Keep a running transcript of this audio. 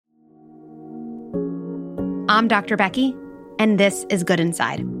I'm Dr. Becky, and this is Good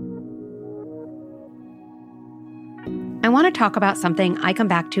Inside. I want to talk about something I come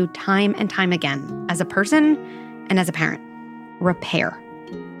back to time and time again as a person and as a parent: repair.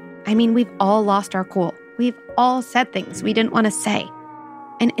 I mean, we've all lost our cool. We've all said things we didn't want to say.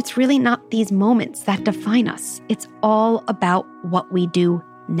 And it's really not these moments that define us. It's all about what we do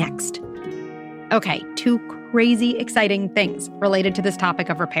next. Okay, 2 crazy exciting things related to this topic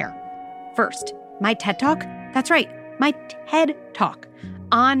of repair. First, my TED Talk. That's right, my TED Talk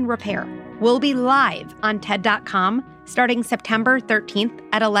on repair will be live on TED.com starting September 13th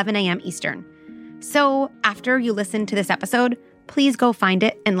at 11 a.m. Eastern. So after you listen to this episode, please go find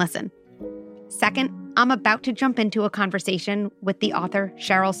it and listen. Second, I'm about to jump into a conversation with the author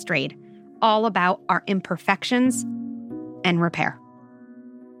Cheryl Strayed, all about our imperfections and repair.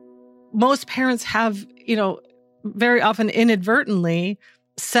 Most parents have, very often inadvertently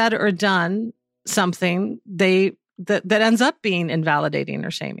said or done something that ends up being invalidating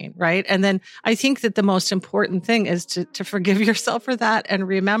or shaming, right? And then I think that the most important thing is to forgive yourself for that and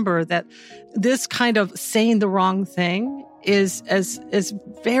remember that this kind of saying the wrong thing is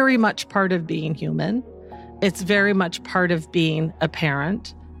very much part of being human. It's very much part of being a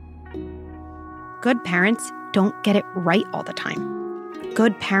parent. Good parents don't get it right all the time.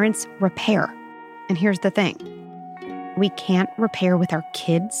 Good parents repair. And here's the thing. We can't repair with our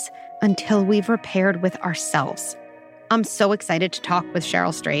kids until we've repaired with ourselves. I'm so excited to talk with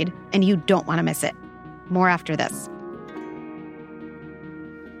Cheryl Strayed, and you don't want to miss it. More after this.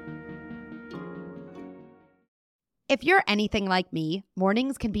 If you're anything like me,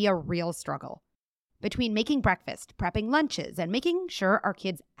 mornings can be a real struggle. Between making breakfast, prepping lunches, and making sure our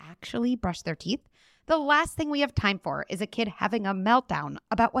kids actually brush their teeth, the last thing we have time for is a kid having a meltdown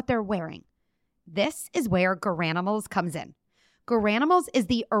about what they're wearing. This is where Garanimals comes in. Garanimals is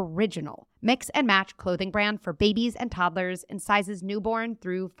the original mix and match clothing brand for babies and toddlers in sizes newborn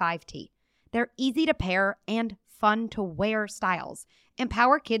through 5T. They're easy to pair and fun to wear styles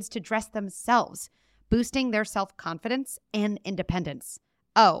empower kids to dress themselves, boosting their self-confidence and independence.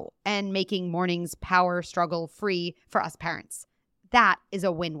 Oh, and making mornings power struggle free for us parents. That is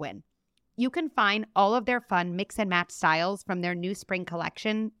a win-win. You can find all of their fun mix and match styles from their new spring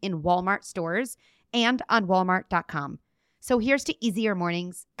collection in Walmart stores and on walmart.com. So here's to easier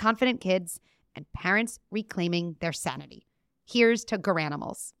mornings, confident kids, and parents reclaiming their sanity. Here's to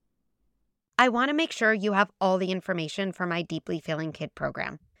Garanimals. I want to make sure you have all the information for my Deeply Feeling Kid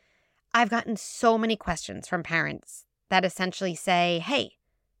program. I've gotten so many questions from parents that essentially say, hey,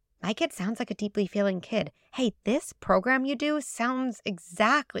 my kid sounds like a deeply feeling kid. Hey, this program you do sounds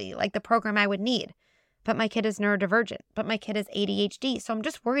exactly like the program I would need. But my kid is neurodivergent. But my kid has ADHD. So I'm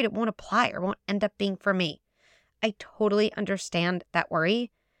just worried it won't apply or won't end up being for me. I totally understand that worry.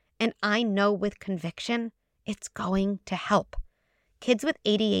 And I know with conviction, it's going to help. Kids with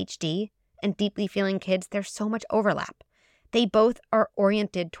ADHD and deeply feeling kids, there's so much overlap. They both are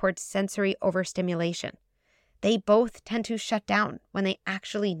oriented towards sensory overstimulation. They both tend to shut down when they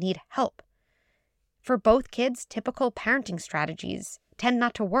actually need help. For both kids, typical parenting strategies tend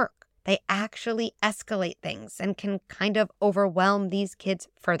not to work. They actually escalate things and can kind of overwhelm these kids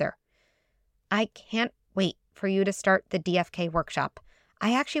further. I can't wait for you to start the DFK workshop.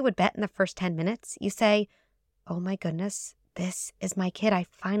 I actually would bet in the first 10 minutes, you say, oh my goodness, this is my kid. I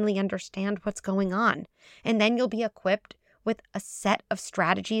finally understand what's going on. And then you'll be equipped with a set of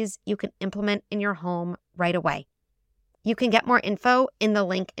strategies you can implement in your home right away. You can get more info in the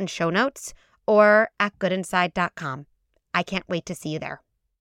link in show notes or at goodinside.com. I can't wait to see you there.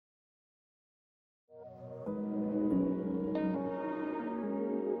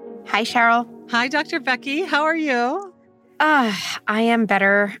 Hi, Cheryl. Hi, Dr. Becky. How are you? I am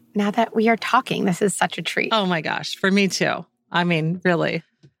better now that we are talking. This is such a treat. Oh my gosh, for me too. I mean, really.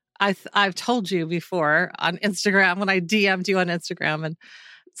 I've told you before on Instagram, when I DM'd you on Instagram and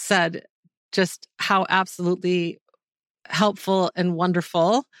said just how absolutely helpful and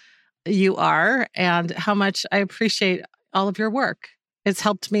wonderful you are and how much I appreciate all of your work. It's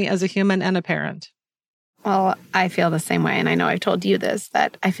helped me as a human and a parent. Well, I feel the same way. And I know I've told you this,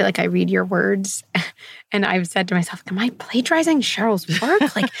 that I feel like I read your words and I've said to myself, am I plagiarizing Cheryl's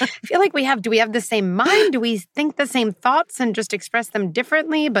work? Like, I feel like do we have the same mind? Do we think the same thoughts and just express them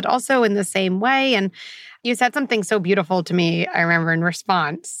differently, but also in the same way? And you said something so beautiful to me, I remember in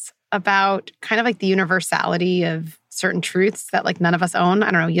response about kind of like the universality of certain truths that like none of us own.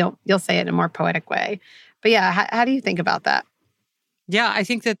 I don't know, you'll say it in a more poetic way. But yeah, how do you think about that? Yeah, I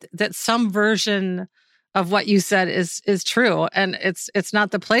think that some version of what you said is true. And it's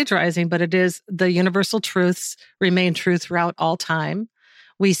not the plagiarizing, but it is the universal truths remain true throughout all time.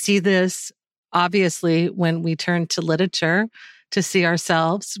 We see this Obviously, when we turn to literature to see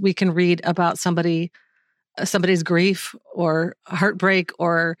ourselves, we can read about somebody's grief or heartbreak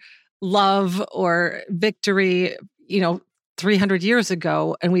or love or victory, 300 years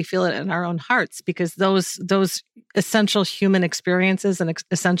ago, and we feel it in our own hearts because those essential human experiences and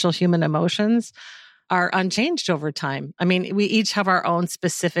essential human emotions are unchanged over time. I mean, we each have our own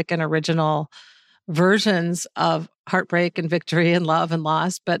specific and original versions of heartbreak and victory and love and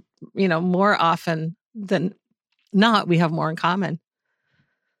loss, but more often than not, we have more in common.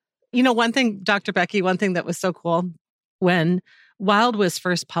 One thing, Dr. Becky, one thing that was so cool when Wild was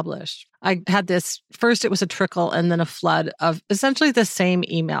first published, I had this, first it was a trickle and then a flood of essentially the same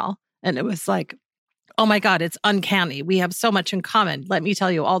email. And it was like, oh my God, it's uncanny. We have so much in common. Let me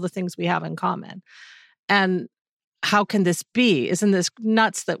tell you all the things we have in common. And how can this be? Isn't this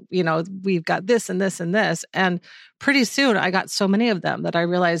nuts that, we've got this and this and this? And pretty soon I got so many of them that I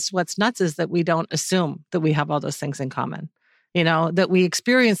realized what's nuts is that we don't assume that we have all those things in common, that we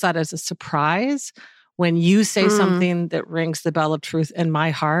experience that as a surprise. When you say something that rings the bell of truth in my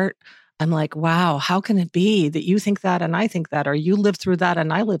heart, I'm like, wow, how can it be that you think that and I think that, or you lived through that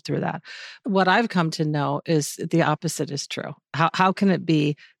and I lived through that? What I've come to know is the opposite is true. How can it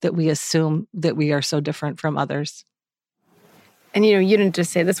be that we assume that we are so different from others? And, you didn't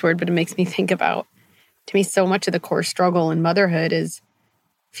just say this word, but it makes me think about, to me, so much of the core struggle in motherhood is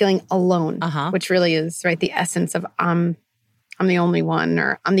feeling alone, which really is, right, the essence of I'm the only one,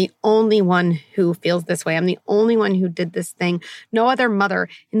 or I'm the only one who feels this way. I'm the only one who did this thing. No other mother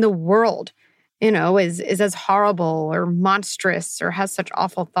in the world, is as horrible or monstrous or has such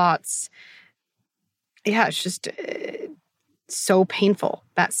awful thoughts. Yeah, it's just so painful.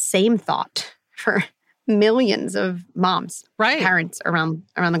 That same thought for millions of moms, parents around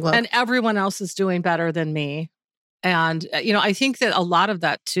the globe. And everyone else is doing better than me. And, I think that a lot of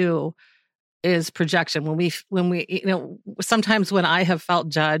that too is projection. When we, sometimes when I have felt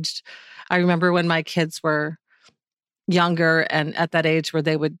judged, I remember when my kids were younger and at that age where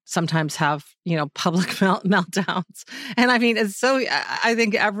they would sometimes have, public meltdowns. And I mean, I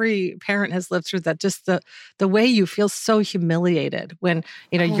think every parent has lived through that, just the way you feel so humiliated when,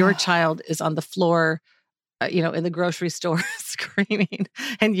 your child is on the floor, in the grocery store screaming,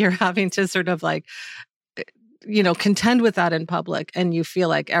 and you're having to sort of like, contend with that in public, and you feel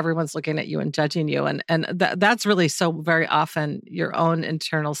like everyone's looking at you and judging you. And that's really so very often your own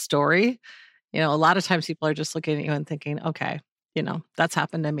internal story. A lot of times people are just looking at you and thinking, okay, that's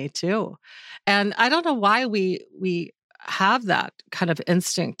happened to me too. And I don't know why we have that kind of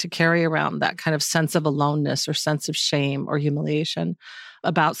instinct to carry around that kind of sense of aloneness or sense of shame or humiliation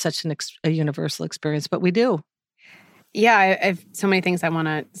about such a universal experience, but we do. Yeah, I have so many things I want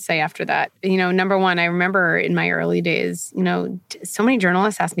to say after that. Number one, I remember in my early days, so many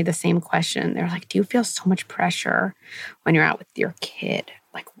journalists asked me the same question. They're like, do you feel so much pressure when you're out with your kid?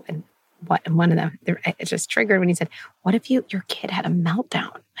 Like, what? And one of them, it just triggered when he said, what if your kid had a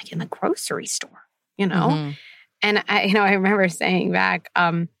meltdown, like in the grocery store, And I remember saying back,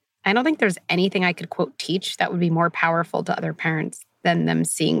 I don't think there's anything I could, quote, teach that would be more powerful to other parents than them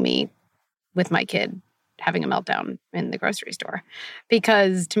seeing me with my kid having a meltdown in the grocery store.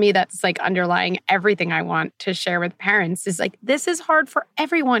 Because to me, that's like underlying everything I want to share with parents is like, this is hard for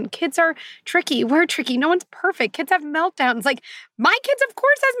everyone. Kids are tricky. We're tricky. No one's perfect. Kids have meltdowns. Like my kids, of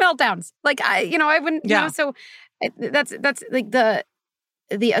course, has meltdowns. Like I wouldn't, so that's like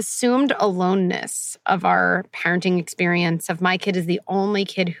the assumed aloneness of our parenting experience of my kid is the only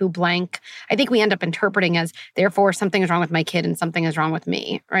kid who blank. I think we end up interpreting as, therefore, something is wrong with my kid and something is wrong with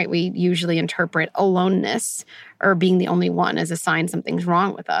me, right? We usually interpret aloneness or being the only one as a sign something's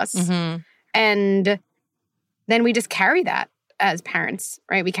wrong with us. And then we just carry that as parents,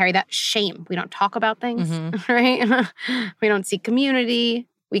 right? We carry that shame. We don't talk about things, right? We don't seek community.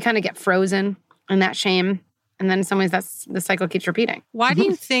 We kind of get frozen in that shame. And then in some ways, the cycle keeps repeating. Why do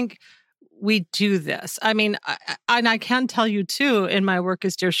you think we do this? I mean, I can tell you too, in my work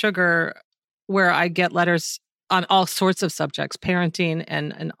as Dear Sugar, where I get letters on all sorts of subjects, parenting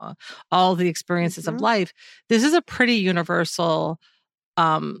and all the experiences of life. This is a pretty universal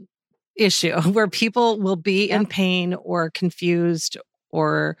issue where people will be in pain or confused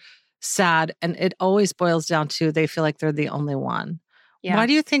or sad. And it always boils down to they feel like they're the only one. Yeah. Why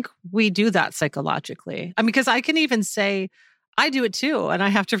do you think we do that psychologically? I mean, because I can even say I do it too. And I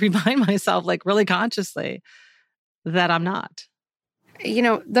have to remind myself, like really consciously, that I'm not.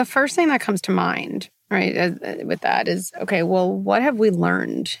 The first thing that comes to mind, right, with that is, okay, well, what have we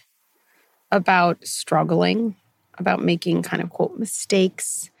learned about struggling, about making kind of, quote,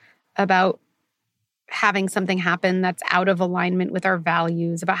 mistakes, about having something happen that's out of alignment with our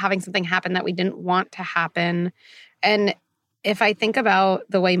values, about having something happen that we didn't want to happen. And if I think about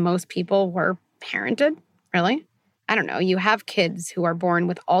the way most people were parented, really, I don't know, you have kids who are born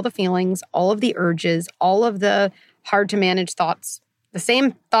with all the feelings, all of the urges, all of the hard to manage thoughts, the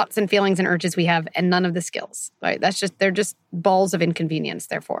same thoughts and feelings and urges we have, and none of the skills, right? They're just balls of inconvenience,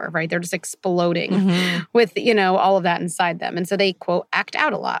 therefore, right? They're just exploding with, all of that inside them. And so they, quote, act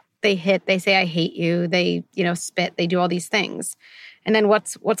out a lot. They hit, they say, I hate you. They, spit, they do all these things. And then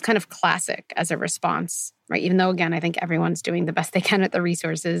what's kind of classic as a response, right? Even though, again, I think everyone's doing the best they can with the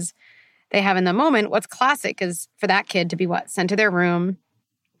resources they have in the moment, what's classic is for that kid to be sent to their room,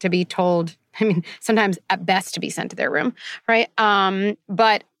 to be told, sometimes at best to be sent to their room, right?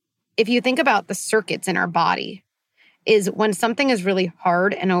 But if you think about the circuits in our body, is when something is really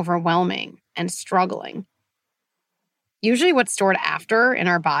hard and overwhelming and struggling, usually what's stored after in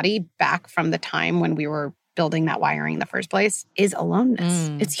our body back from the time when we were building that wiring in the first place is aloneness.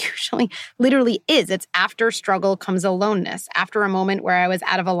 It's usually, literally is. It's after struggle comes aloneness. After a moment where I was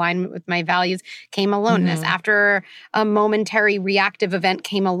out of alignment with my values came aloneness. After a momentary reactive event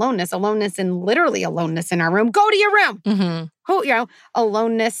came aloneness. Aloneness and literally aloneness in our room. Go to your room.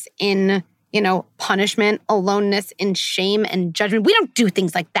 Aloneness in, punishment, aloneness in shame and judgment. We don't do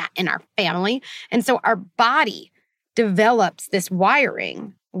things like that in our family. And so our body develops this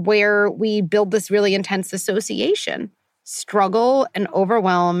wiring where we build this really intense association. Struggle and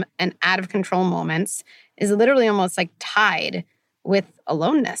overwhelm and out of control moments is literally almost like tied with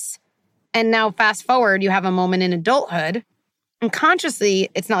aloneness. And now fast forward, you have a moment in adulthood, and consciously,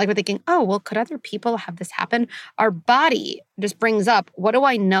 it's not like we're thinking, oh, well, could other people have this happen? Our body just brings up, what do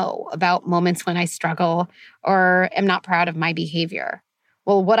I know about moments when I struggle or am not proud of my behavior?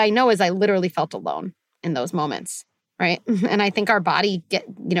 Well, what I know is I literally felt alone in those moments. Right. And I think our body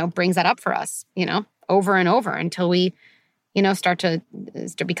brings that up for us, over and over until we, start to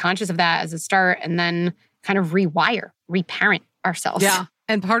be conscious of that as a start and then kind of reparent ourselves. Yeah.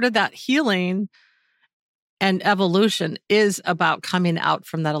 And part of that healing and evolution is about coming out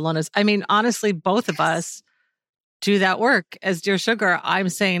from that aloneness. Honestly, both of us do that work. As Dear Sugar, I'm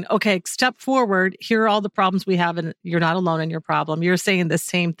saying, okay, step forward. Here are all the problems we have, and you're not alone in your problem. You're saying the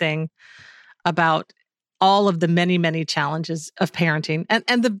same thing about all of the many, many challenges of parenting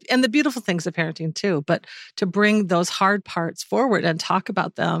and the beautiful things of parenting too, but to bring those hard parts forward and talk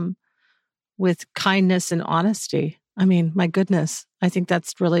about them with kindness and honesty. My goodness, I think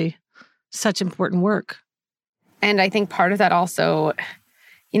that's really such important work. And I think part of that also,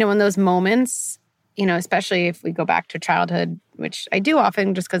 in those moments, especially if we go back to childhood, which I do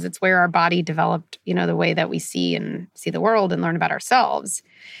often just because it's where our body developed, the way that we see the world and learn about ourselves,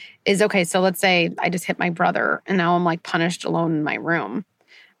 is okay, so let's say I just hit my brother and now I'm punished alone in my room.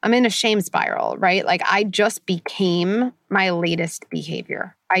 I'm in a shame spiral, right? I just became my latest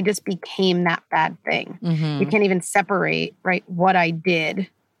behavior. I just became that bad thing. You can't even separate, right, what I did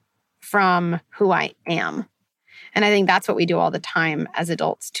from who I am. And I think that's what we do all the time as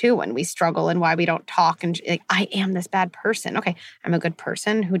adults too, when we struggle and why we don't talk and I am this bad person. Okay, I'm a good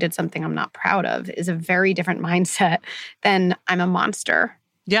person who did something I'm not proud of is a very different mindset than I'm a monster.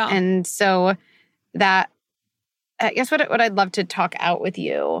 Yeah. And so that, I guess what I'd love to talk out with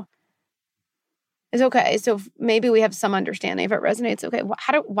you is, okay, so maybe we have some understanding if it resonates. Okay,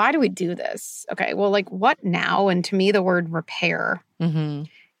 why do we do this? Okay, well, what now? And to me, the word repair, I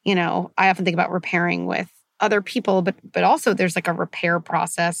often think about repairing with other people, but also there's a repair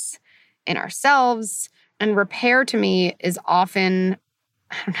process in ourselves. And repair to me is often,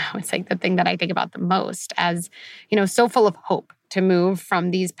 I don't know, it's the thing that I think about the most as, so full of hope to move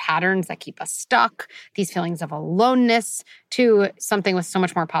from these patterns that keep us stuck, these feelings of aloneness, to something with so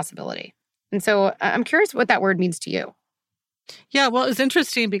much more possibility. And so I'm curious what that word means to you. Yeah, well, it was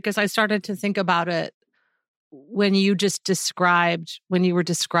interesting because I started to think about it when you were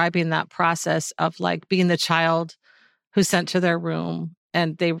describing that process of being the child who's sent to their room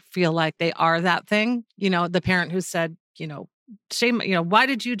and they feel like they are that thing, the parent who said, shame, why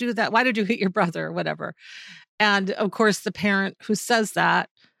did you do that? Why did you hit your brother or whatever? And of course, the parent who says that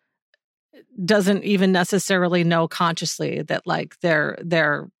doesn't even necessarily know consciously that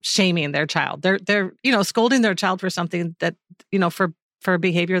they're shaming their child. They're scolding their child for something that, for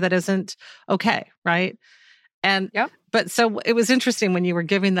behavior that isn't okay, right? And but so it was interesting when you were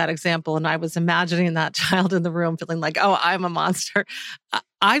giving that example and I was imagining that child in the room feeling oh, I'm a monster.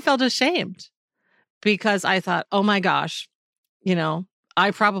 I felt ashamed because I thought, oh my gosh,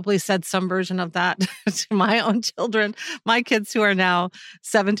 I probably said some version of that to my own children, my kids who are now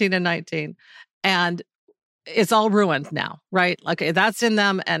 17 and 19. And it's all ruined now, right? Like that's in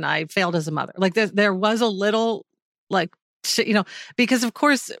them and I failed as a mother. Like there was a little like, because of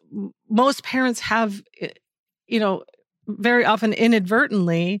course most parents have, very often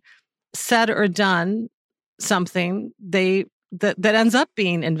inadvertently said or done something that ends up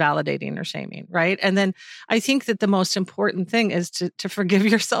being invalidating or shaming, right? And then I think that the most important thing is to forgive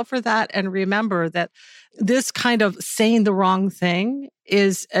yourself for that and remember that this kind of saying the wrong thing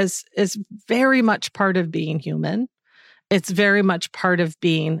is very much part of being human. It's very much part of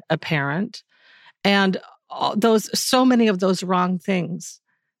being a parent. And so many of those wrong things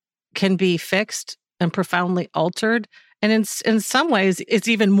can be fixed and profoundly altered. And in some ways, it's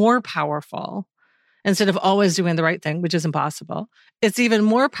even more powerful. Instead of always doing the right thing, which is impossible, it's even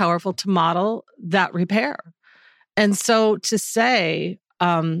more powerful to model that repair. And so to say,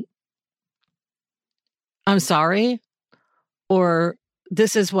 I'm sorry, or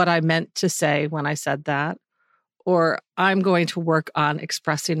this is what I meant to say when I said that, or I'm going to work on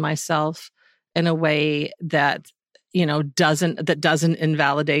expressing myself in a way that doesn't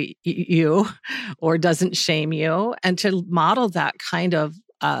invalidate you or doesn't shame you, and to model that kind of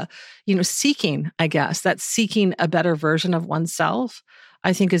seeking, I guess, that seeking a better version of oneself,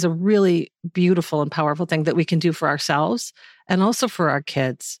 I think is a really beautiful and powerful thing that we can do for ourselves and also for our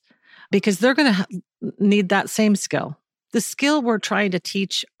kids, because they're going to need that same skill. The skill we're trying to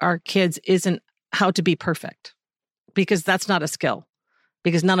teach our kids isn't how to be perfect, because that's not a skill,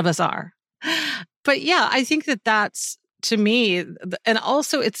 because none of us are. But yeah, I think that's, to me, and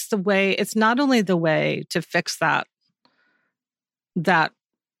also it's not only the way to fix that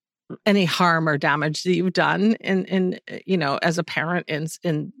any harm or damage that you've done in as a parent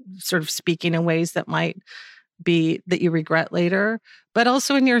in sort of speaking in ways that might be that you regret later, but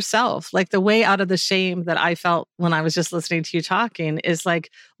also in yourself. Like the way out of the shame that I felt when I was just listening to you talking is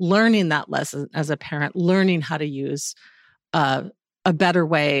like learning that lesson as a parent, learning how to use a better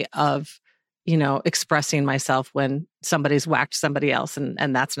way of, expressing myself when somebody's whacked somebody else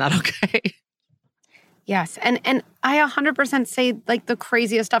and that's not okay. Yes. And I 100% say like the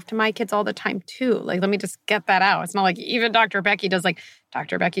craziest stuff to my kids all the time too. Like, let me just get that out. It's not like even Dr. Becky does it.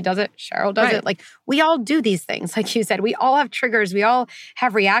 Cheryl does it. Like we all do these things. Like you said, we all have triggers. We all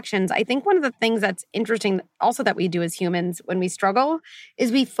have reactions. I think one of the things that's interesting also that we do as humans when we struggle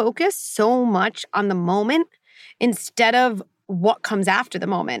is we focus so much on the moment instead of what comes after the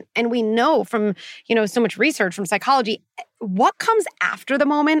moment. And we know from, so much research from psychology, what comes after the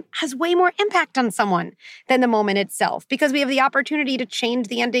moment has way more impact on someone than the moment itself, because we have the opportunity to change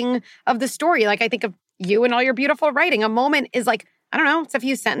the ending of the story. Like I think of you and all your beautiful writing. A moment is like, I don't know, it's a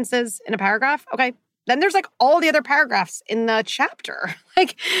few sentences in a paragraph. Okay. Then there's like all the other paragraphs in the chapter,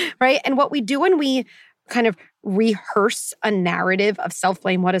 like, right? And what we do when we kind of rehearse a narrative of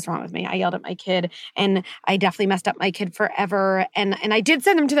self-blame. What is wrong with me? I yelled at my kid and I definitely messed up my kid forever. And I did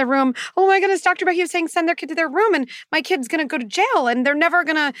send them to their room. Oh my goodness, Dr. Becky was saying send their kid to their room and my kid's going to go to jail and they're never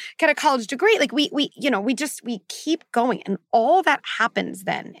going to get a college degree. Like we keep going. And all that happens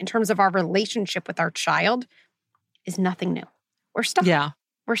then in terms of our relationship with our child is nothing new. We're stuck. Yeah.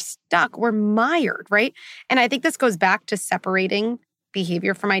 We're stuck. We're mired, right? And I think this goes back to separating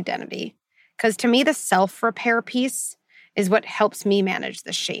behavior from identity. Because to me, the self-repair piece is what helps me manage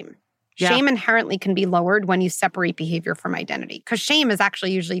the shame. Yeah. Shame inherently can be lowered when you separate behavior from identity, because shame is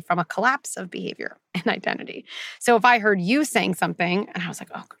actually usually from a collapse of behavior and identity. So if I heard you saying something and I was like,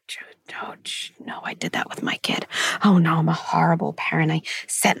 oh, no, I did that with my kid. Oh, no, I'm a horrible parent. I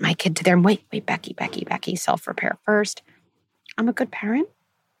sent my kid to there. Wait, Becky, self-repair first. I'm a good parent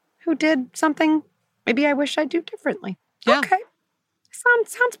who did something maybe I wish I'd do differently. Yeah. Okay.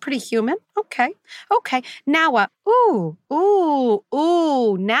 Sounds pretty human. Okay. Now what?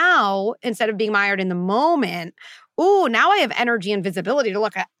 Now, instead of being mired in the moment, now I have energy and visibility to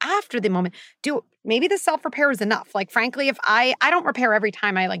look at after the moment. Maybe the self-repair is enough. Like, frankly, if I don't repair every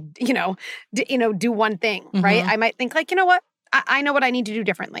time I do one thing, right? I might think like, you know what? I know what I need to do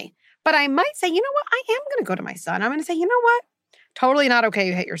differently. But I might say, you know what? I am going to go to my son. I'm going to say, you know what? Totally not okay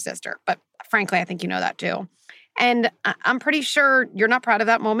you hit your sister. But frankly, I think you know that too. And I'm pretty sure you're not proud of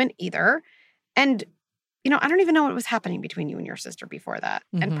that moment either. And, I don't even know what was happening between you and your sister before that.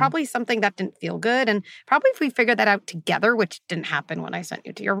 And probably something that didn't feel good. And probably if we figured that out together, which didn't happen when I sent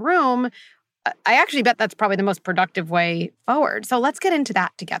you to your room, I actually bet that's probably the most productive way forward. So let's get into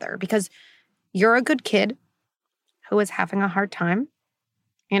that together, because you're a good kid who is having a hard time.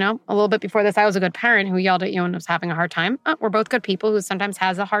 A little bit before this, I was a good parent who yelled at you and was having a hard time. We're both good people who sometimes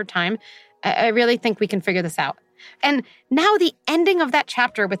has a hard time. I really think we can figure this out. And now the ending of that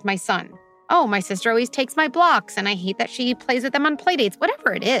chapter with my son. Oh, my sister always takes my blocks and I hate that she plays with them on play dates.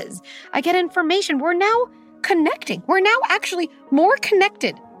 Whatever it is, I get information. We're now connecting. We're now actually more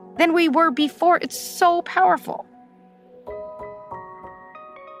connected than we were before. It's so powerful.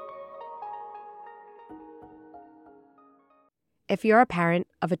 If you're a parent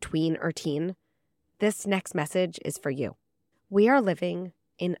of a tween or teen, this next message is for you. We are living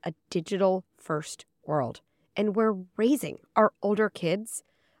in a digital-first world, and we're raising our older kids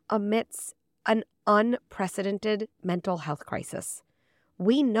amidst an unprecedented mental health crisis.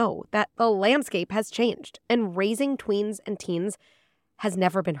 We know that the landscape has changed, and raising tweens and teens has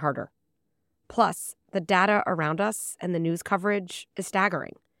never been harder. Plus, the data around us and the news coverage is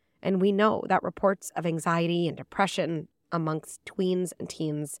staggering, and we know that reports of anxiety and depression amongst tweens and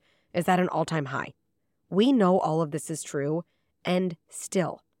teens is at an all-time high. We know all of this is true, and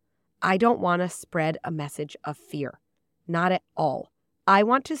still, I don't want to spread a message of fear. Not at all. I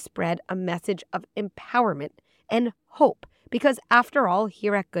want to spread a message of empowerment and hope, because after all,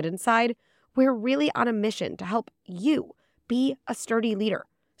 here at Good Inside, we're really on a mission to help you be a sturdy leader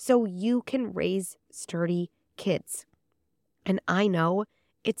so you can raise sturdy kids. And I know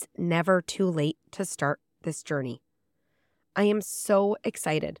it's never too late to start this journey. I am so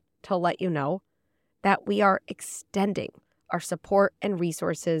excited to let you know that we are extending our support and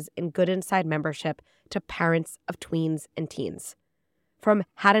resources in Good Inside membership to parents of tweens and teens. From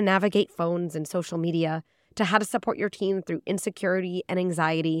how to navigate phones and social media to how to support your teen through insecurity and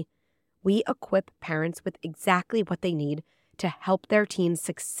anxiety, we equip parents with exactly what they need to help their teens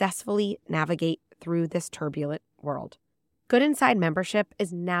successfully navigate through this turbulent world. Good Inside membership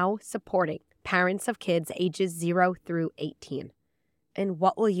is now supporting parents of kids ages 0 through 18. And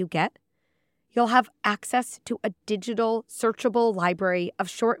what will you get? You'll have access to a digital, searchable library of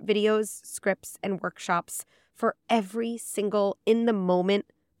short videos, scripts, and workshops for every single in-the-moment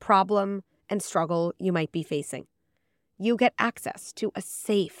problem and struggle you might be facing. You get access to a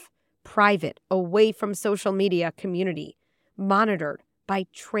safe, private, away from social media community, monitored by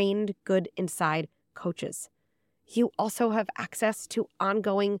trained Good Inside coaches. You also have access to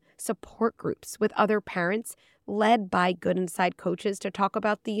ongoing support groups with other parents led by Good Inside coaches to talk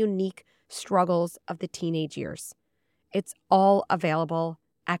about the unique struggles of the teenage years. It's all available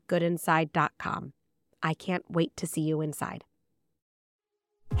at goodinside.com. I can't wait to see you inside.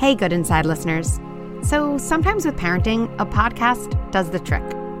 Hey, Good Inside listeners. So sometimes with parenting, a podcast does the trick.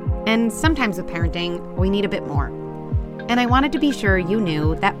 And sometimes with parenting, we need a bit more. And I wanted to be sure you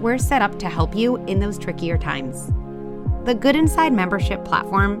knew that we're set up to help you in those trickier times. The Good Inside membership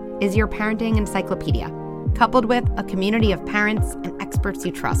platform is your parenting encyclopedia, coupled with a community of parents and experts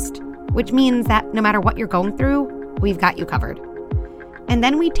you trust, which means that no matter what you're going through, we've got you covered. And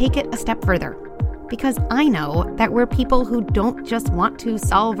then we take it a step further, because I know that we're people who don't just want to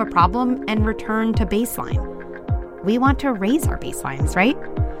solve a problem and return to baseline. We want to raise our baselines, right?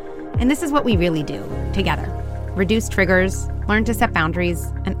 And this is what we really do together. Reduce triggers, learn to set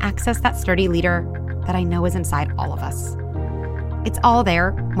boundaries, and access that sturdy leader that I know is inside all of us. It's all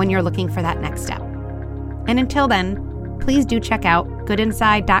there when you're looking for that next step. And until then, please do check out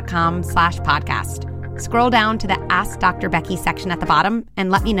goodinside.com/podcast. Scroll down to the Ask Dr. Becky section at the bottom and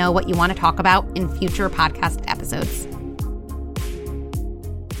let me know what you want to talk about in future podcast episodes.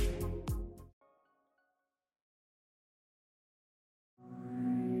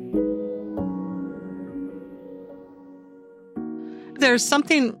 There's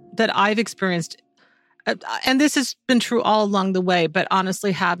something that I've experienced, and this has been true all along the way, but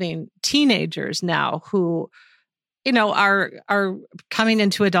honestly, having teenagers now who, are coming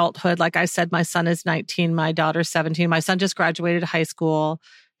into adulthood. Like I said, my son is 19, my daughter's 17. My son just graduated high school.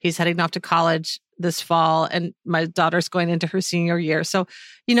 He's heading off to college this fall, and my daughter's going into her senior year. So,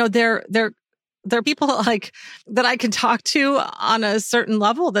 they're people like that I can talk to on a certain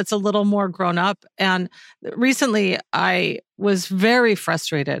level that's a little more grown up. And recently I was very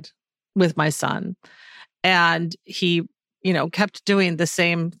frustrated with my son, and he, kept doing the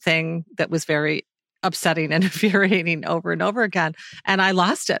same thing that was very upsetting and infuriating over and over again. And I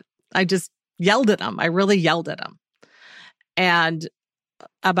lost it. I just yelled at him. I really yelled at him. And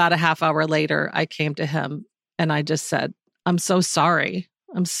about a half hour later, I came to him and I just said, "I'm so sorry.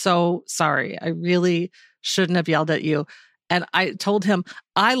 I'm so sorry. I really shouldn't have yelled at you." And I told him,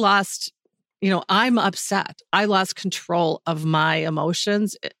 I lost, I'm upset. I lost control of my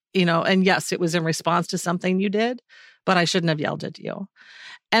emotions, and yes, it was in response to something you did, but I shouldn't have yelled at you.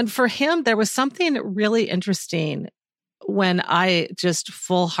 And for him, there was something really interesting when I just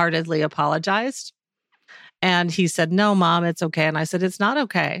full-heartedly apologized. And he said, "No, Mom, it's okay." And I said, "It's not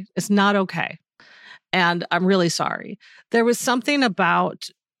okay. It's not okay. And I'm really sorry." There was something about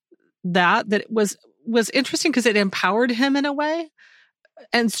that was interesting because it empowered him in a way,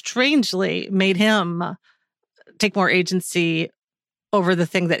 and strangely made him take more agency over the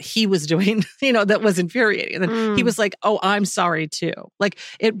thing that he was doing, that was infuriating. And then he was like, oh, I'm sorry too. Like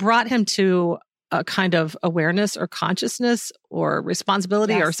it brought him to a kind of awareness or consciousness or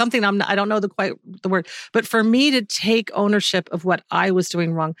responsibility or something. I don't know the word, but for me to take ownership of what I was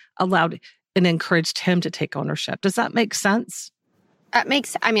doing wrong allowed and encouraged him to take ownership. Does that make sense? I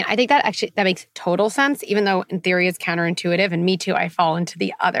think that makes total sense, even though in theory it's counterintuitive. And me too, I fall into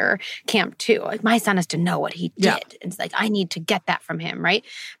the other camp too. Like my son has to know what he did. Yeah. It's like, I need to get that from him, right?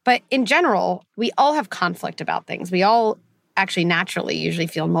 But in general, we all have conflict about things. We all actually naturally usually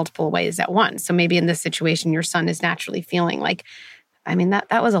feel multiple ways at once. So maybe in this situation, your son is naturally feeling like,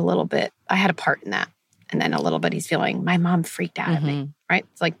 that was a little bit, I had a part in that. And then a little bit he's feeling, my mom freaked out at me, right?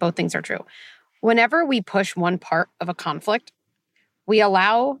 It's like both things are true. Whenever we push one part of a conflict, we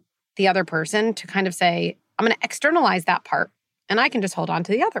allow the other person to kind of say, I'm going to externalize that part and I can just hold on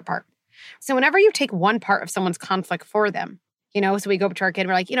to the other part. So whenever you take one part of someone's conflict for them, so we go up to our kid and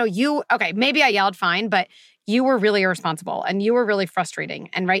we're like, okay, maybe I yelled fine, but you were really irresponsible and you were really frustrating.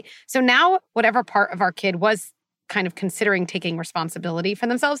 And right. So now whatever part of our kid was kind of considering taking responsibility for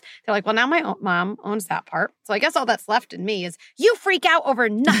themselves, they're like, well, now my mom owns that part. So I guess all that's left in me is you freak out over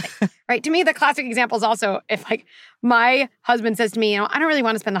nothing, right? To me, the classic example is also if like my husband says to me, I don't really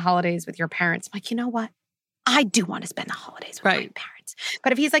want to spend the holidays with your parents. I'm like, you know what? I do want to spend the holidays with my parents.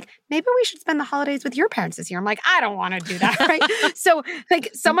 But if he's like, maybe we should spend the holidays with your parents this year. I'm like, I don't want to do that, right? So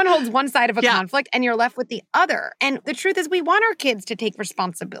like someone holds one side of a conflict and you're left with the other. And the truth is we want our kids to take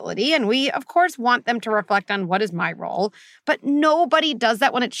responsibility. And we, of course, want them to reflect on what is my role. But nobody does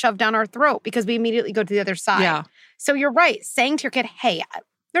that when it's shoved down our throat because we immediately go to the other side. Yeah. So you're right. Saying to your kid, hey,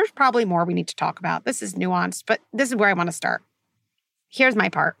 there's probably more we need to talk about. This is nuanced, but this is where I want to start. Here's my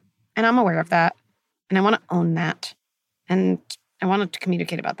part. And I'm aware of that. And I want to own that. And I wanted to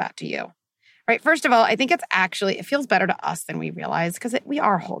communicate about that to you. Right. First of all, I think it feels better to us than we realize because we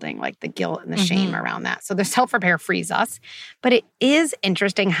are holding like the guilt and the shame around that. So the self-repair frees us. But it is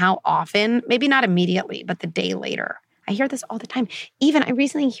interesting how often, maybe not immediately, but the day later, I hear this all the time. Even I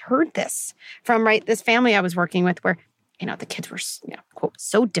recently heard this from this family I was working with where, the kids were, quote,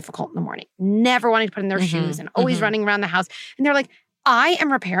 so difficult in the morning, never wanting to put in their shoes and always running around the house. And they're like, I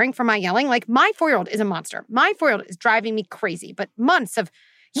am repairing for my yelling. Like my 4-year-old is a monster. My 4-year-old is driving me crazy. But months of,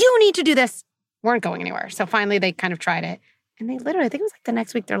 you need to do this, weren't going anywhere. So finally they kind of tried it. And they literally, I think it was like the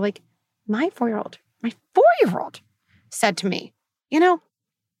next week, they're like, my 4-year-old said to me,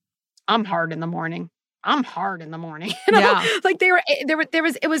 I'm hard in the morning. I'm hard in the morning. Yeah. Like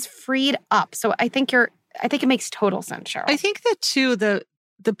it was freed up. So I think it makes total sense, Cheryl. I think that too, the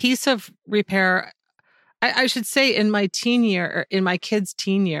piece of repair, I should say in my kids'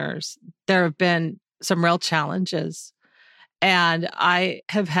 teen years, there have been some real challenges. And I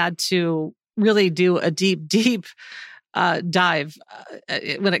have had to really do a deep dive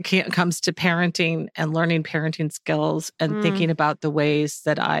when it comes to parenting and learning parenting skills and thinking about the ways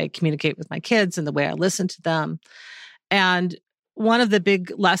that I communicate with my kids and the way I listen to them. And one of the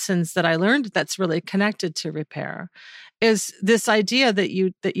big lessons that I learned that's really connected to repair is this idea that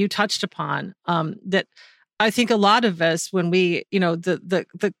you touched upon, that I think a lot of us, when we,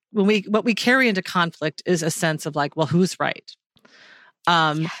 what we carry into conflict is a sense of like, well, who's right?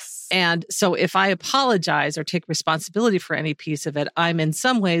 Yes. And so if I apologize or take responsibility for any piece of it, I'm in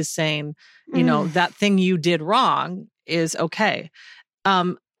some ways saying, that thing you did wrong is okay.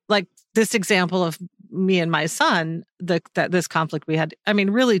 Like this example of me and my son, this conflict we had,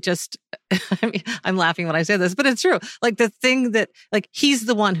 really just, I'm laughing when I say this, but it's true. Like the thing that, like, he's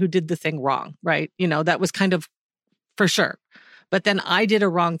the one who did the thing wrong, right? That was kind of for sure. But then I did a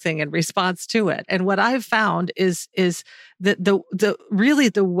wrong thing in response to it. And what I've found is that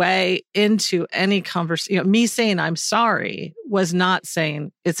the way into any conversation, me saying I'm sorry was not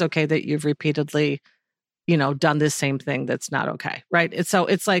saying it's okay that you've repeatedly, done this same thing that's not okay, right?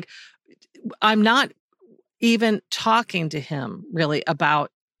 It's like, I'm not even talking to him really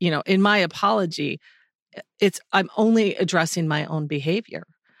about, in my apology, I'm only addressing my own behavior.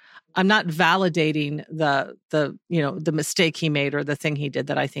 I'm not validating the mistake he made or the thing he did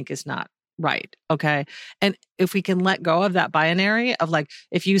that I think is not right. Okay. And if we can let go of that binary of like,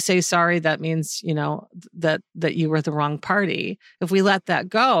 if you say sorry, that means, that you were the wrong party. If we let that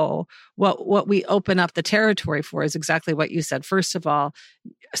go, what we open up the territory for is exactly what you said. First of all,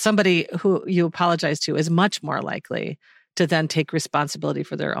 somebody who you apologize to is much more likely to then take responsibility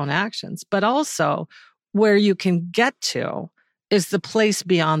for their own actions. But also where you can get to is the place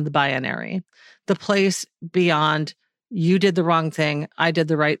beyond the binary, the place beyond you did the wrong thing, I did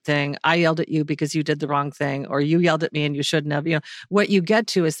the right thing, I yelled at you because you did the wrong thing, or you yelled at me and you shouldn't have. What you get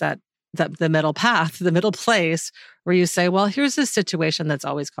to is that the middle path, the middle place where you say, well, here's this situation that's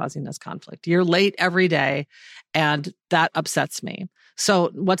always causing us conflict. You're late every day and that upsets me. So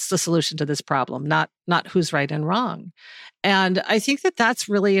what's the solution to this problem? Not who's right and wrong. And I think that that's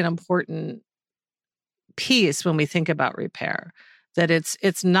really an important piece when we think about repair, that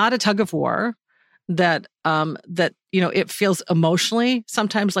it's not a tug of war, that it feels emotionally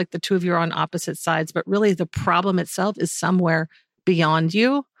sometimes like the two of you are on opposite sides, but really the problem itself is somewhere beyond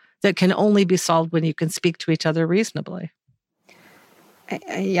you that can only be solved when you can speak to each other reasonably.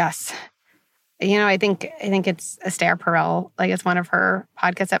 Yes. I think it's Esther Perel, like it's one of her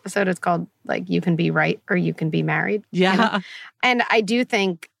podcast episodes. It's called like, You Can Be Right or You Can Be Married. Yeah. And I do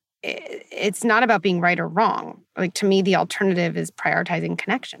think it's not about being right or wrong. Like to me, the alternative is prioritizing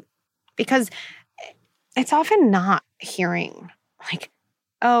connection, because it's often not hearing like,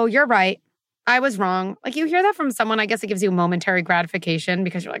 oh, you're right, I was wrong. Like you hear that from someone, I guess it gives you momentary gratification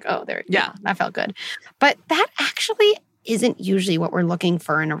because you're like, oh, that felt good. But that actually isn't usually what we're looking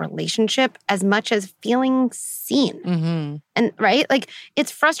for in a relationship as much as feeling seen. Mm-hmm. And right? Like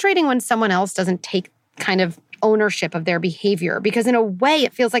it's frustrating when someone else doesn't take kind of ownership of their behavior, because in a way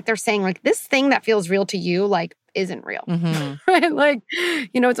it feels like they're saying like, this thing that feels real to you, like isn't real. Mm-hmm. Right? Like,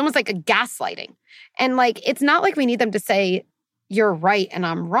 it's almost like a gaslighting. And like, it's not like we need them to say, you're right and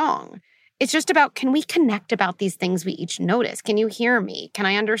I'm wrong. It's just about, can we connect about these things we each notice? Can you hear me? Can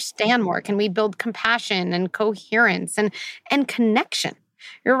I understand more? Can we build compassion and coherence and connection?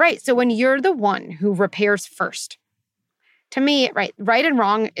 You're right. So when you're the one who repairs first, to me, right and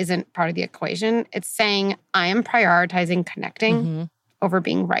wrong isn't part of the equation. It's saying I am prioritizing connecting over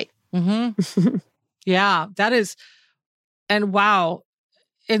being right. Mm-hmm. Yeah, that is, and wow,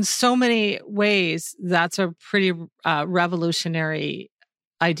 in so many ways, that's a pretty revolutionary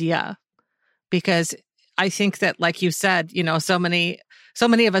idea. Because I think that, like you said, so many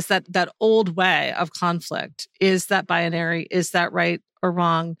of us, that old way of conflict is that binary, is that right or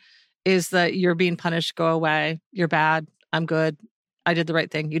wrong, is that you're being punished, go away, you're bad, I'm good, I did the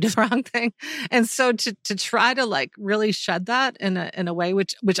right thing, you did the wrong thing. And so to try to like really shed that in a way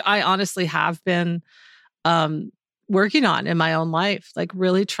which I honestly have been working on in my own life, like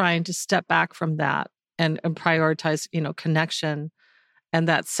really trying to step back from that and prioritize, connection and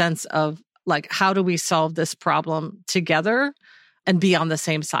that sense of like, how do we solve this problem together and be on the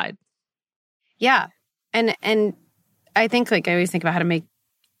same side? Yeah. And I think like, I always think about how to make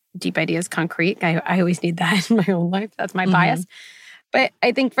deep ideas concrete. I always need that in my own life. That's my bias. But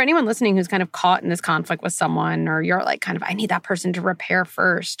I think for anyone listening who's kind of caught in this conflict with someone, or you're like kind of, I need that person to repair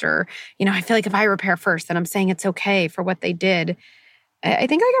first, or, I feel like if I repair first, then I'm saying it's okay for what they did. I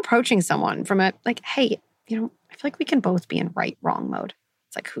think like approaching someone from a like, hey, I feel like we can both be in right, wrong mode.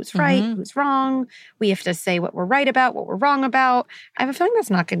 It's like, who's right, who's wrong? We have to say what we're right about, what we're wrong about. I have a feeling that's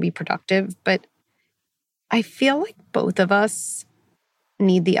not going to be productive, but I feel like both of us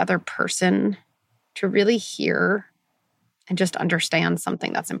need the other person to really hear and just understand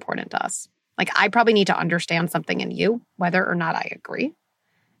something that's important to us. Like I probably need to understand something in you, whether or not I agree.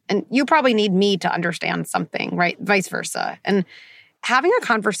 And you probably need me to understand something, right? Vice versa. And having a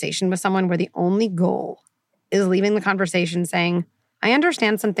conversation with someone where the only goal is leaving the conversation saying, I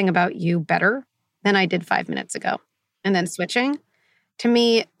understand something about you better than I did 5 minutes ago. And then switching, to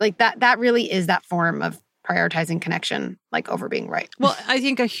me, like that really is that form of prioritizing connection, like over being right. Well, I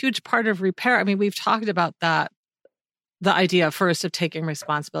think a huge part of repair, I mean, we've talked about that, the idea first of taking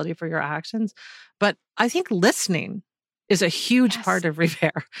responsibility for your actions, but I think listening is a huge part of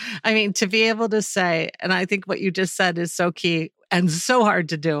repair. I mean, to be able to say, and I think what you just said is so key and so hard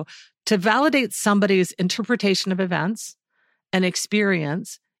to do, to validate somebody's interpretation of events and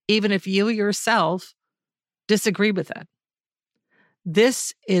experience, even if you yourself disagree with it.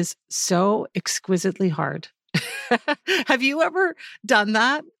 This is so exquisitely hard. Have you ever done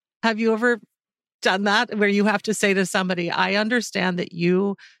that? Have you ever done that where you have to say to somebody, I understand that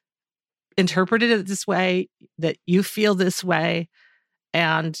you interpreted it this way, that you feel this way,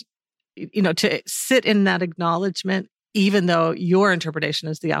 and to sit in that acknowledgement, even though your interpretation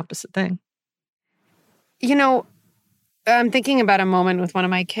is the opposite thing? I'm thinking about a moment with one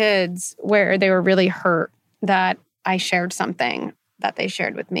of my kids where they were really hurt that I shared something that they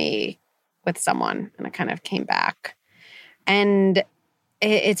shared with me with someone, and it kind of came back. And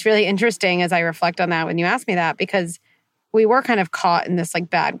it's really interesting as I reflect on that when you ask me that, because we were kind of caught in this like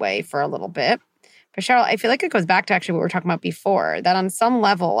bad way for a little bit. But Cheryl, I feel like it goes back to actually what we were talking about before, that on some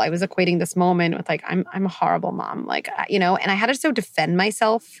level I was equating this moment with like, I'm a horrible mom, like, and I had to so defend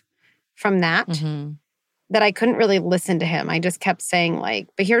myself from that. That I couldn't really listen to him. I just kept saying like,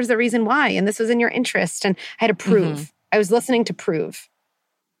 but here's the reason why. And this was in your interest. And I had to prove. I was listening to prove.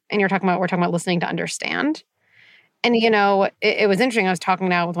 And we're talking about listening to understand. And, it was interesting. I was talking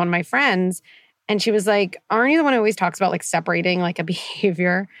now with one of my friends and she was like, aren't you the one who always talks about like separating like a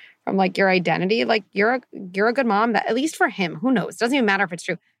behavior from like your identity? Like you're a good mom that, at least for him, who knows? Doesn't even matter if it's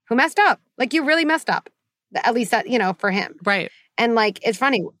true. Who messed up? Like you really messed up. At least that, for him. Right. And like, it's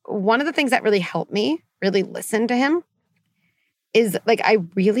funny. One of the things that really helped me really listen to him is like, I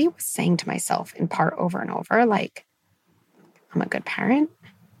really was saying to myself in part over and over, like, I'm a good parent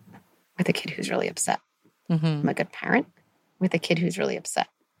with a kid who's really upset. I'm a good parent with a kid who's really upset.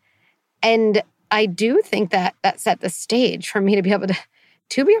 And I do think that set the stage for me to be able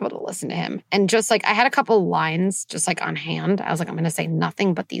to listen to him. And just like, I had a couple lines just like on hand. I was like, I'm going to say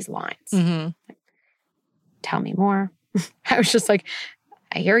nothing but these lines. Like, tell me more. I was just like,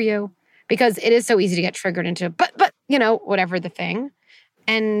 I hear you. Because it is so easy to get triggered into, but, whatever the thing.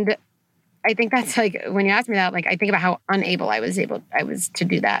 And I think that's like, when you ask me that, like, I think about how unable I was to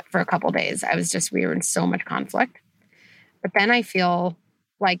do that for a couple of days. We were in so much conflict. But then I feel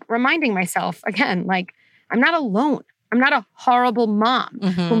like reminding myself again, like, I'm not alone. I'm not a horrible mom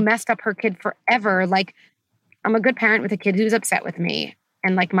who messed up her kid forever. Like, I'm a good parent with a kid who's upset with me.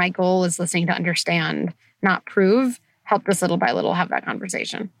 And like, my goal is listening to understand, not prove, help us little by little have that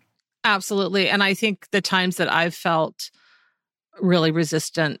conversation. Absolutely. And I think the times that I've felt really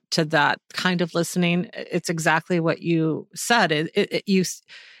resistant to that kind of listening, it's exactly what you said.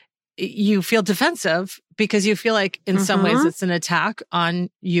 You feel defensive because you feel like in some ways it's an attack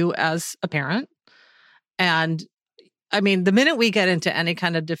on you as a parent. And I mean, the minute we get into any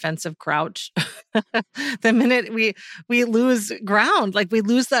kind of defensive crouch, the minute we lose ground, like we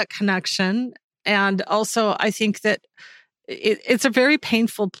lose that connection. And also I think that it's a very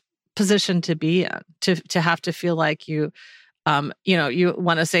painful position to be in, to have to feel like you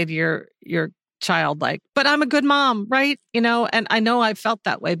want to say to your child, like, but I'm a good mom, right? And I know I've felt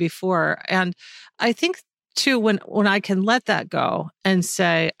that way before. And I think too, when I can let that go and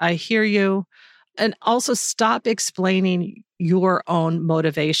say, I hear you, and also stop explaining your own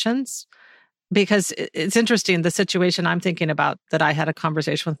motivations, because it's interesting, the situation I'm thinking about that I had a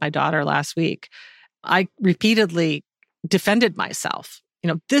conversation with my daughter last week, I repeatedly defended myself.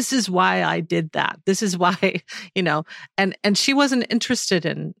 This is why I did that. This is why, and she wasn't interested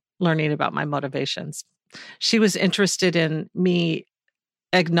in learning about my motivations. She was interested in me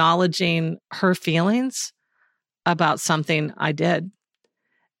acknowledging her feelings about something I did.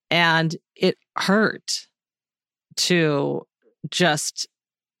 And it hurt to just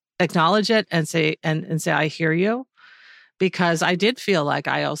acknowledge it and say, I hear you. Because I did feel like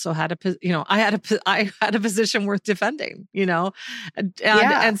I also had I had a position worth defending,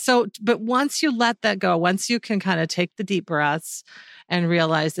 and so, but once you let that go, once you can kind of take the deep breaths and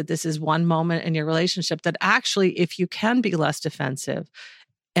realize that this is one moment in your relationship, that actually, if you can be less defensive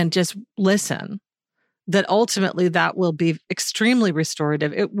and just listen, that ultimately that will be extremely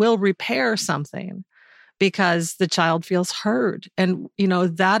restorative. It will repair something because the child feels heard. And,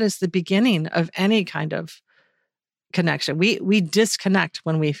 that is the beginning of any kind of connection. We disconnect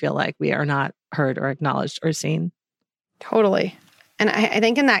when we feel like we are not heard or acknowledged or seen. Totally. And I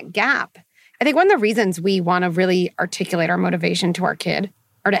think in that gap, I think one of the reasons we want to really articulate our motivation to our kid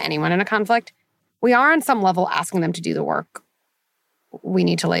or to anyone in a conflict, we are on some level asking them to do the work. We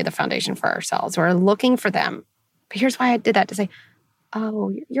need to lay the foundation for ourselves. We're looking for them. But here's why I did that, to say,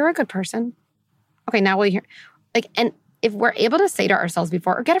 oh, you're a good person. Okay, now we'll hear. And if we're able to say to ourselves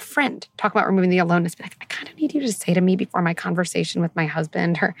before, or get a friend, talk about removing the aloneness, be like, I kind of need you to say to me before my conversation with my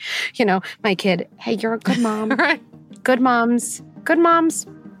husband or, my kid, hey, you're a good mom. Right. Good moms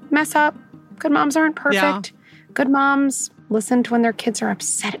mess up. Good moms aren't perfect. Yeah. Good moms listen to when their kids are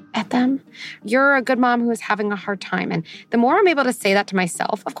upset at them. You're a good mom who is having a hard time. And the more I'm able to say that to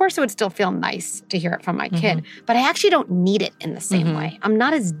myself, of course, it would still feel nice to hear it from my kid, but I actually don't need it in the same way. I'm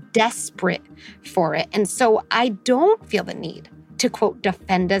not as desperate for it. And so I don't feel the need to, quote,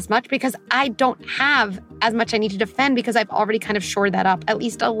 defend as much, because I don't have as much I need to defend, because I've already kind of shored that up at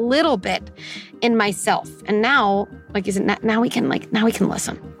least a little bit in myself. And now, like you said, now we can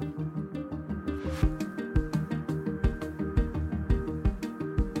listen.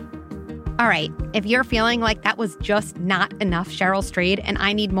 All right, if you're feeling like that was just not enough Cheryl Strayed and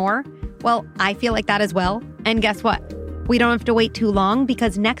I need more, well, I feel like that as well. And guess what? We don't have to wait too long,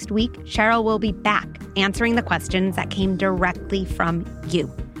 because next week, Cheryl will be back answering the questions that came directly from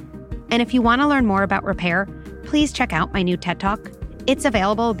you. And if you want to learn more about repair, please check out my new TED Talk. It's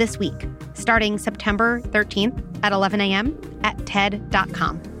available this week, starting September 13th at 11 a.m. at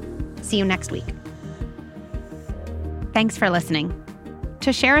TED.com. See you next week. Thanks for listening.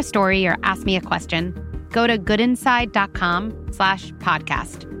 To share a story or ask me a question, go to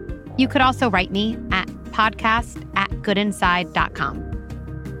goodinside.com/podcast. You could also write me at podcast@goodinside.com.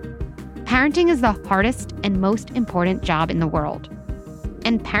 Parenting is the hardest and most important job in the world.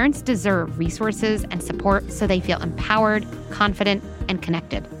 And parents deserve resources and support so they feel empowered, confident, and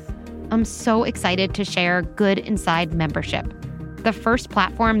connected. I'm so excited to share Good Inside membership, the first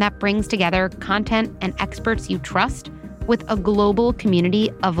platform that brings together content and experts you trust with a global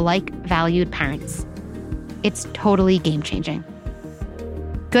community of like-valued parents. It's totally game-changing.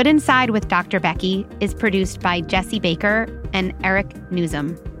 Good Inside with Dr. Becky is produced by Jesse Baker and Eric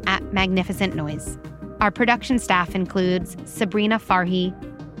Newsom at Magnificent Noise. Our production staff includes Sabrina Farhi,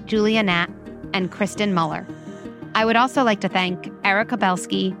 Julia Nat, and Kristen Muller. I would also like to thank Erica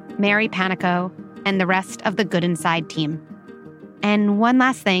Belsky, Mary Panico, and the rest of the Good Inside team. And one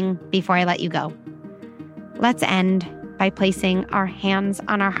last thing before I let you go. Let's end by placing our hands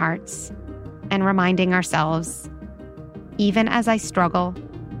on our hearts and reminding ourselves, even as I struggle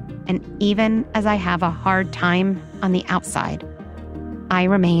and even as I have a hard time on the outside, I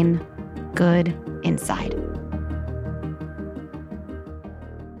remain good inside.